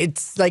Rye.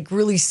 It's like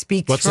really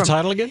speaks. What's the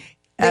title again?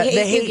 The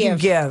Hate You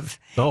Give.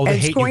 Oh, The Hate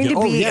You Give. It's going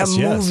to be a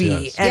movie.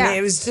 Yes. And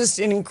it was just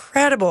an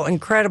incredible,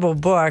 incredible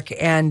book.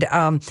 And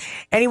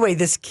anyway,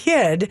 this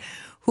kid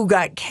who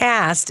got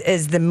cast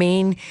as the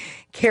main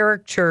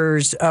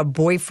character's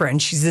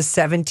boyfriend. She's a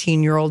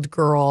 17-year-old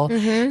girl,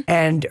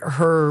 and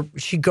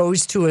she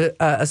goes to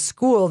a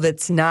school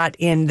that's not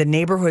in the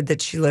neighborhood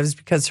that she lives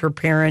because her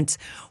parents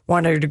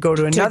want her to go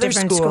to another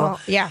school.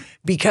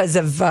 Because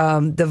of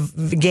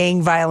the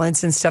gang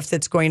violence and stuff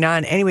that's going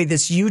on. Anyway,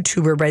 this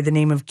YouTuber by the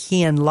name of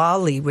Kian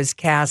Lawley was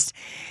cast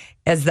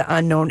as the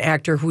unknown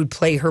actor who would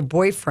play her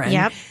boyfriend.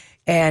 Yep.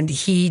 And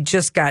he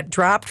just got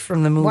dropped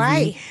from the movie.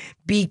 Why?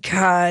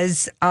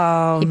 because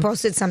he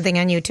posted something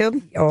on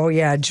YouTube. Oh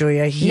yeah,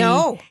 Julia.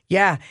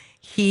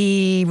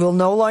 He will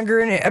no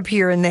longer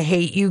appear in The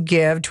Hate U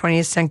Give.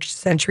 20th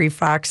Century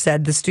Fox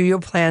said the studio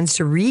plans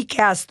to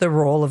recast the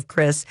role of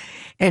Chris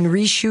and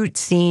reshoot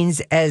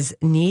scenes as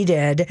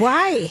needed.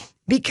 Why?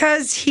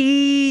 Because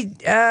he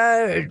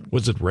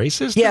was it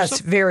racist? Yes,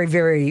 very,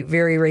 very,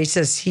 very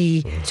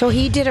racist. So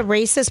he did a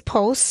racist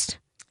post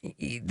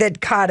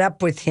that caught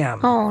up with him.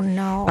 Oh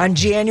no! On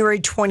January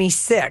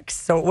 26th,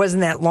 so it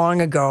wasn't that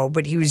long ago.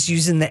 But he was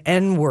using the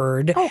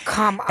N-word. Oh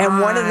come on! And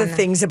one of the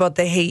things about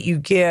The Hate U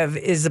Give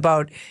is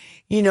about,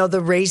 the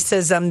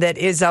racism that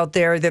is out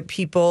there that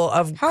people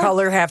of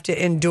color have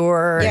to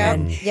endure.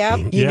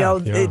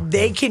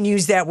 They can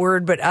use that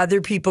word, but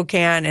other people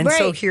can. And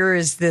so here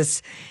is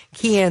this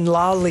Kian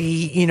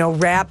Lawley,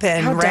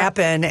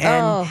 rapping.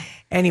 And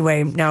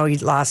anyway, now he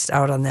lost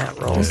out on that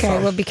role.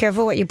 Okay, well, be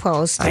careful what you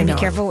post. And be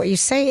careful what you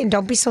say. And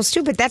don't be so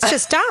stupid. That's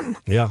just dumb.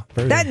 Yeah.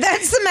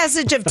 That's the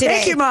message of today.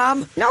 Thank you,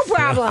 Mom. No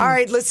problem. All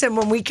right, listen,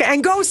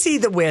 and go see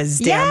The Wiz,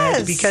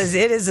 damn it, because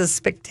it is a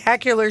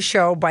spectacular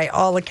show by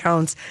all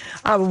accounts.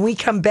 When we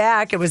come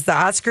back, it was the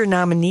Oscar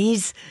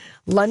nominees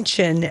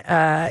luncheon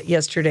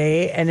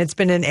yesterday, and it's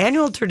been an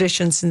annual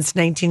tradition since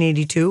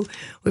 1982.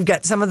 We've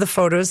got some of the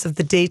photos of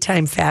the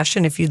daytime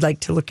fashion, if you'd like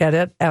to look at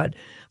it, at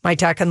My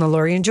Talk on the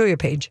Lori and Julia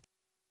page.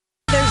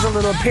 There's a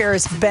little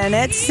Paris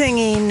Bennett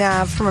singing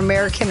from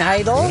American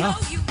Idol. Yeah.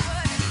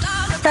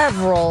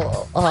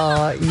 Several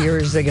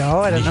years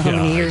ago. I don't know how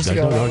many years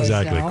ago. I don't know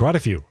exactly. Quite a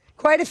few.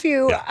 Quite a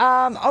few.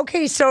 Yeah.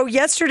 Okay, so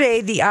yesterday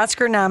the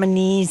Oscar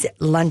nominees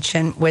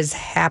luncheon was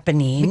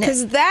happening.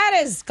 Because that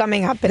is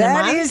coming up in a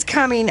month. That is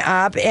coming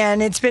up,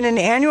 and it's been an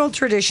annual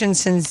tradition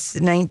since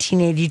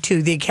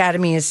 1982. The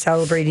Academy is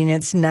celebrating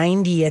its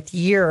 90th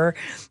year.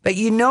 But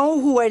you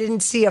know who I didn't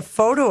see a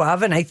photo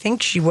of, and I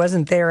think she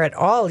wasn't there at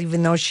all,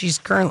 even though she's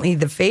currently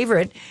the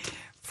favorite?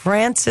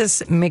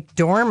 Frances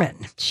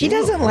McDormand. She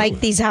doesn't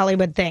like these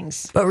Hollywood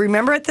things. But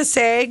remember at the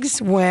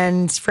SAGs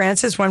when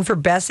Frances won for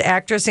Best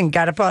Actress and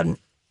got up on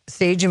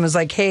stage and was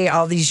like, hey,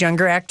 all these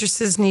younger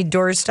actresses need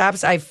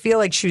doorstops? I feel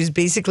like she was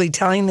basically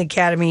telling the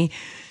Academy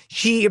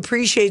she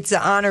appreciates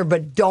the honor,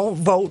 but don't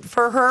vote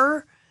for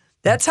her.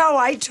 That's how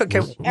I took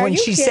it when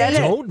she said it.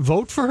 Don't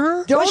vote for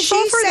her? Don't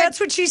vote for her. That's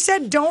what she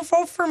said. Don't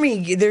vote for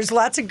me. There's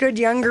lots of good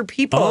younger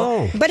people.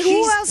 Oh. But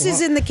who else is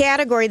in the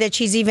category that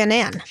she's even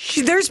in?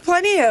 There's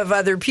plenty of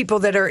other people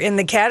that are in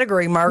the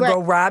category.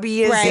 Margot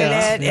Robbie is in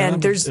it.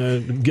 And there's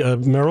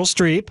Meryl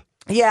Streep.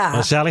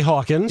 Yeah. Sally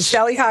Hawkins.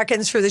 Sally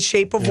Hawkins for The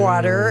Shape of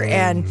Water.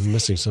 And I'm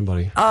missing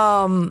somebody.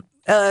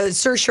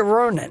 Saoirse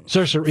Ronan.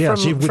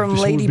 From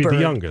Lady Bird. She would be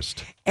the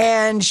youngest.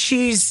 And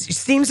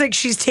seems like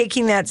she's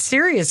taking that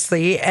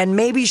seriously, and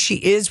maybe she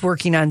is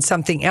working on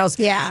something else.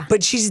 Yeah.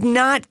 But she's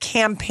not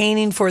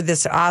campaigning for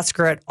this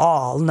Oscar at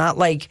all, not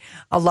like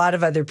a lot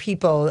of other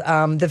people.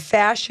 The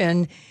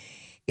fashion,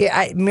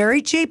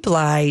 Mary J.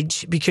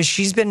 Blige, because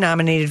she's been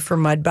nominated for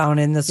Mudbound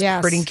in the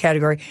supporting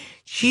category,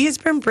 she has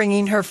been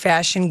bringing her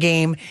fashion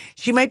game.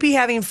 She might be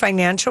having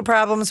financial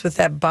problems with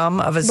that bum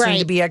of a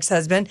soon-to-be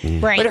ex-husband,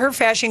 but her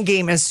fashion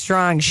game is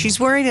strong. She's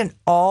wearing an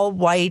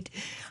all-white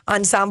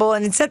ensemble,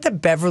 and it's at the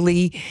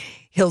Beverly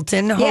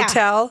Hilton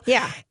Hotel.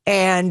 Yeah.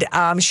 And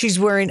she's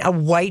wearing a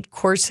white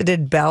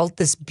corseted belt,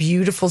 this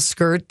beautiful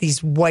skirt,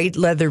 these white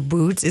leather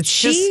boots.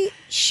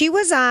 She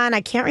was on,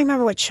 I can't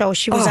remember what show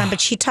she was on,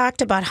 but she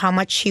talked about how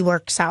much she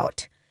works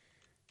out.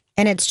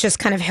 And it's just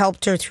kind of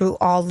helped her through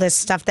all this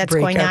stuff that's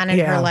going on in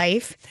her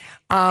life.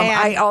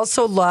 I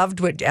also loved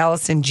what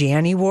Allison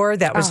Janney wore.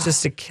 That was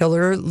just a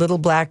killer little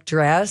black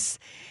dress.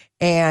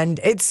 And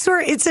it's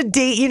a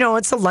date,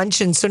 it's a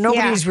luncheon, so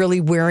nobody's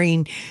really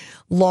wearing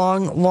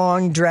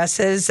long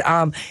dresses.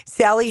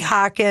 Sally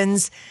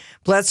Hawkins,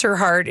 bless her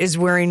heart, is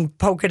wearing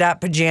polka dot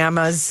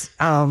pajamas.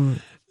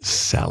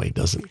 Sally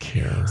doesn't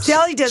care.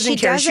 Sally doesn't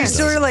care. She's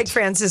sort of like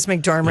Frances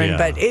McDormand,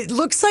 but it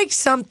looks like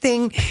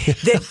something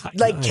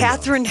that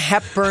Katharine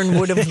Hepburn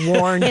would have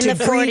worn in the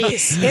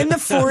 40s. In the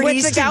 40s.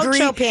 With the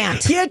gaucho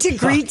pants. Yeah, to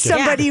greet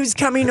somebody who's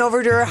coming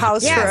over to her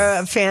house for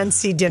a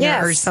fancy dinner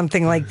or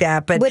something like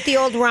that. But with the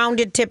old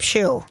rounded tip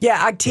shoe.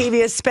 Yeah,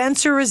 Octavia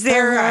Spencer was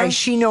there.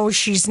 She knows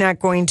she's not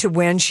going to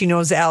win. She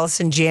knows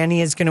Allison Janney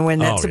is going to win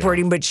that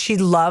supporting, but she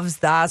loves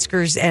the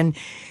Oscars and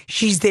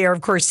she's there. Of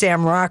course,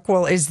 Sam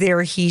Rockwell is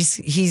there.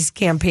 He's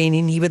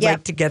campaigning. He would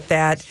like to get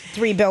that.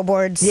 3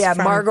 billboards. Yeah,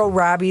 Margot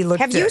Robbie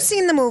looked. Have you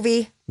seen the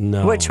movie?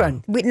 No. Which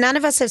one? None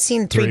of us have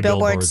seen 3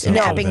 billboards in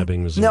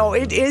Ebbing. No,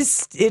 it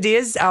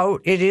is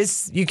out. It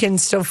is. You can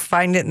still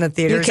find it in the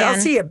theaters. I'll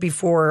see it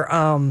before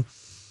the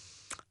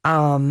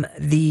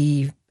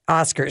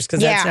Oscars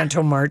because that's not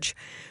until March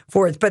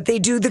 4th. But they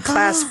do the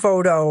class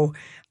photo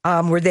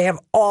where they have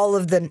all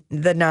of the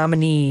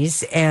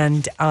nominees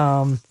and.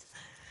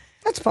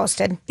 That's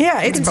posted.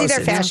 Yeah, you can see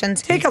their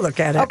fashions. Take a look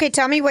at it. Okay,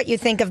 tell me what you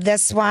think of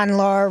this one,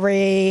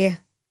 Lori.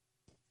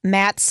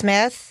 Matt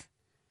Smith,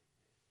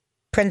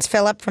 Prince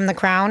Philip from The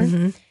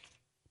Crown,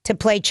 to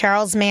play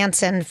Charles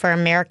Manson for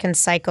American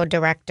Psycho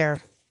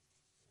director.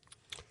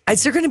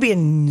 Is there going to be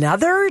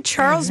another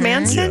Charles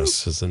Manson?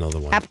 Yes, there's another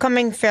one.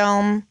 Upcoming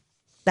film,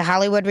 The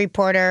Hollywood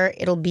Reporter.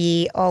 It'll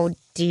be,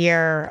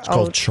 It's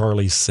called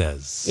Charlie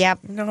Says. Yep.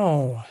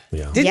 No.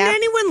 Yeah. Didn't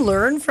anyone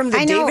learn from the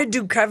I know. David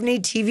Duchovny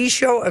TV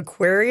show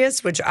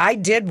Aquarius, which I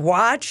did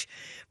watch,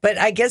 but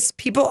I guess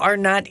people are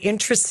not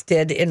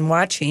interested in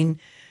watching.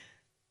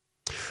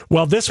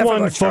 Well, this Except one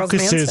about Charles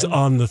focuses Manson.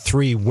 on the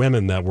 3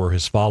 women that were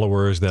his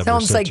followers. That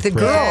Sounds were like sent the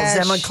to prison. girls.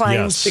 Emma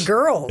Klein's The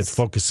Girls. It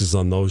focuses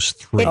on those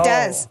 3. It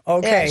does.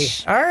 Okay.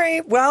 Ish. All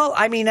right. Well,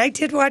 I mean, I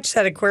did watch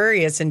that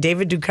Aquarius, and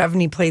David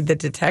Duchovny played the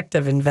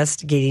detective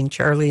investigating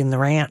Charlie and the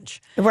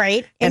Ranch.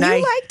 Right. And And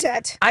you I- liked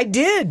it. I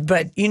did,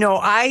 but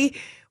I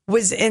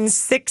was in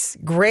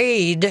 6th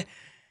grade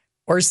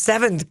or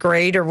 7th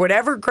grade or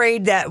whatever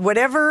grade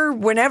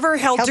whenever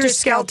Helter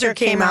Skelter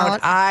came out,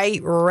 I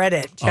read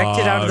it. Checked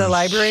it out of the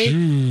library.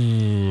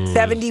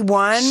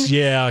 71.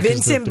 Yeah, 'cause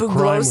Vincent the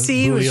crime-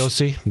 Bugliosi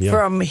Bugliosi, yeah.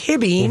 from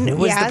Hibbing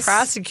was the Yes.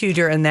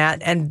 prosecutor in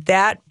that. And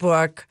that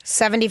book,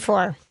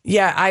 74.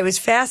 yeah, I was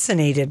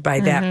fascinated by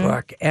that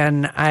book.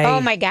 And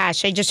Oh my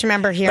gosh. I just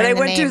remember hearing but I the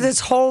went name. through this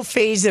whole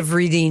phase of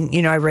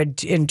reading. I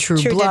read in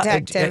True Blood.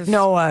 Detective.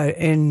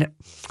 In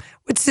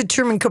what's the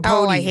Truman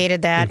Capote? Oh, I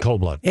hated that. In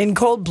Cold Blood. In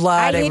Cold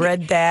Blood, I hated-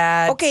 read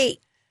that. Okay.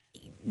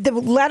 The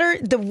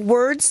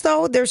words,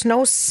 though, there's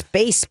no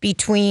space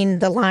between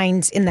the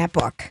lines in that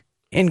book.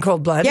 In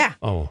Cold Blood? Yeah.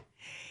 Oh.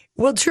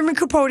 Well, Truman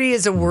Capote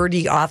is a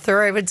wordy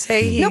author, I would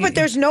say. No, but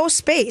there's no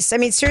space. I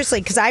mean,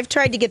 seriously, because I've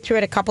tried to get through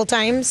it a couple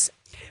times.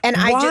 And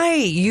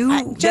Why?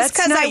 just That's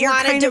because not I your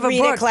wanted kind to of a read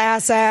book. a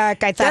classic,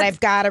 I thought That- I've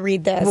got to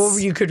read this. Well,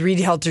 you could read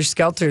Helter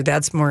Skelter.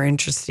 That's more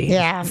interesting.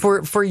 Yeah.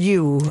 For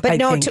you, but I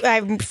no, think.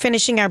 I'm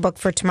finishing our book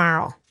for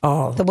tomorrow.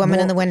 Oh, The Woman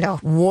in the Window.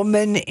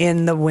 Woman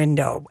in the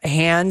Window.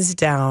 Hands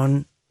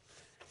down.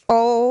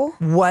 Oh.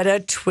 What a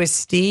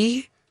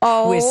twisty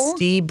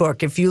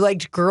book. If you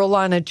liked Girl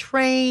on a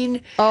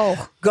Train,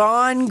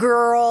 Gone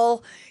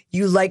Girl,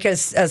 you like a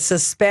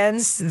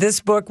suspense, this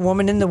book,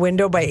 Woman in the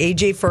Window by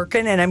A.J.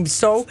 Firkin, and I'm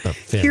so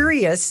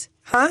curious.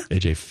 Huh?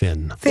 A.J.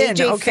 Finn.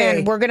 AJ okay.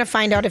 Finn. We're going to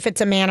find out if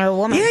it's a man or a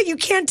woman. Yeah, you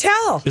can't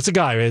tell. It's a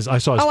guy. I saw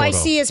his photo. I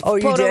see his Oh,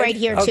 you photo did? right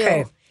here,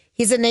 Okay. too.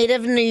 He's a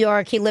native of New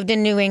York. He lived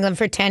in New England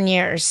for 10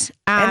 years.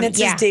 And it's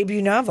yeah. his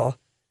debut novel.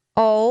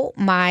 Oh,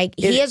 my.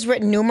 He has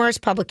written numerous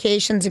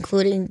publications,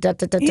 including But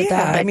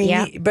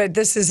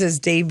this is his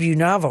debut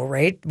novel,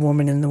 right?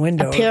 Woman in the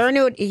Window.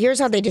 Paranoid. Here's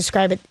how they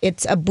describe it.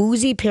 It's a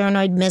boozy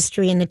paranoid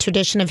mystery in the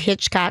tradition of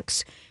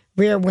Hitchcock's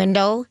Rear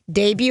Window.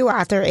 Debut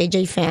author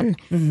A.J. Finn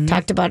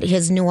talked about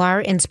his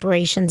noir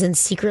inspirations and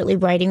secretly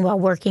writing while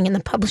working in the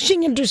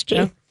publishing industry.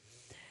 Yeah.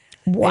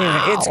 Wow.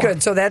 Anyway, it's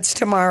good. So that's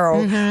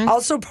tomorrow. Mm-hmm.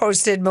 Also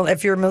posted,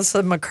 if you're a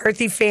Melissa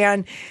McCarthy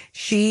fan,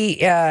 she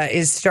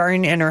is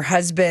starring in her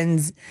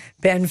husband's,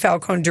 Ben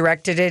Falcone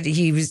directed it.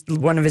 He was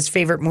one of his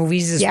favorite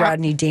movies is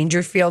Rodney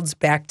Dangerfield's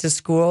Back to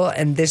School.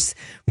 And this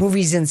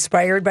movie's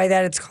inspired by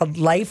that. It's called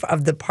Life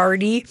of the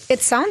Party. It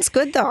sounds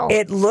good, though.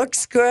 It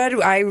looks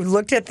good. I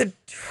looked at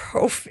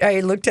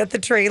the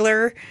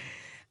trailer.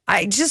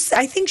 I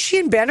think she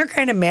and Ben are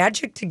kind of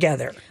magic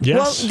together.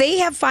 Yes. Well, they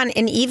have fun.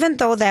 And even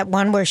though that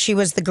one where she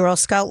was the Girl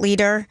Scout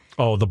leader,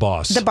 Oh, the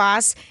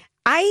boss.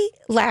 I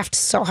laughed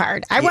so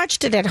hard. I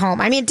watched it at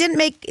home. I mean, it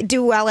didn't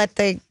do well at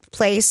the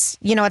place,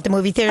 at the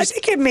movie I theaters.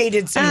 think it made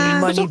its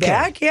money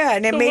back. Yeah,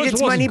 and it made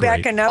its money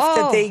back enough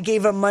that they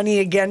gave him money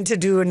again to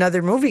do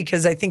another movie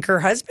because I think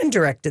her husband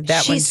directed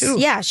that one too.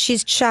 Yeah,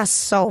 she's just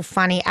so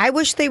funny. I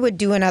wish they would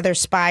do another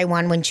spy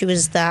one when she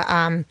was the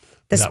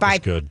spy. Was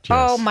good. Yes.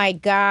 Oh my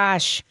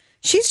gosh,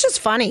 she's just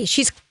funny.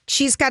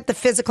 She's got the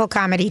physical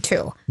comedy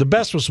too. The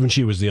best was when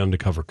she was the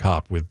undercover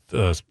cop with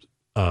what's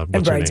her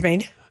name?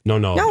 Bridesmaid?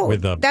 No,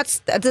 with that's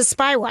the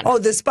spy one. Oh,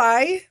 the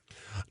spy.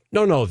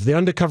 No, the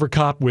undercover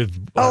cop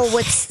with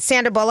with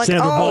Sandra Bullock.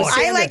 Bullock.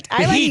 I liked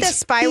the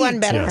spy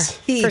one better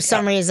for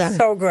some reason.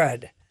 So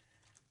good.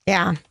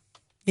 Yeah.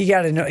 You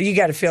got to know. You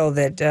got to feel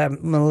that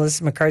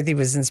Melissa McCarthy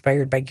was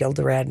inspired by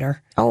Gilda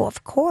Radner. Oh,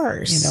 of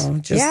course.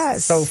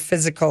 Just so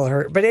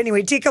physical. But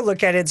anyway, take a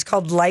look at it. It's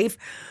called Life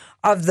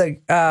of the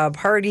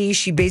Party.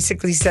 She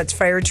basically sets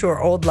fire to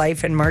her old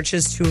life and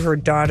marches to her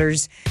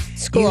daughter's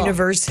school,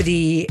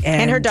 university,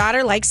 and her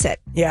daughter likes it.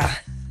 Yeah.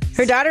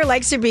 Her daughter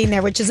likes her being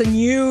there, which is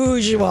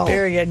unusual.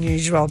 Very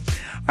unusual.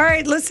 All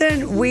right,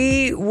 listen,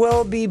 we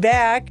will be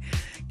back.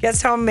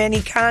 Guess how many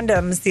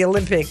condoms the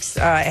Olympics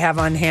have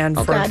on hand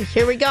for? God,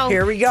 here we go.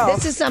 Here we go.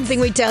 This is something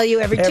we tell you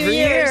every 2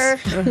 years.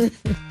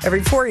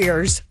 Every 4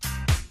 years.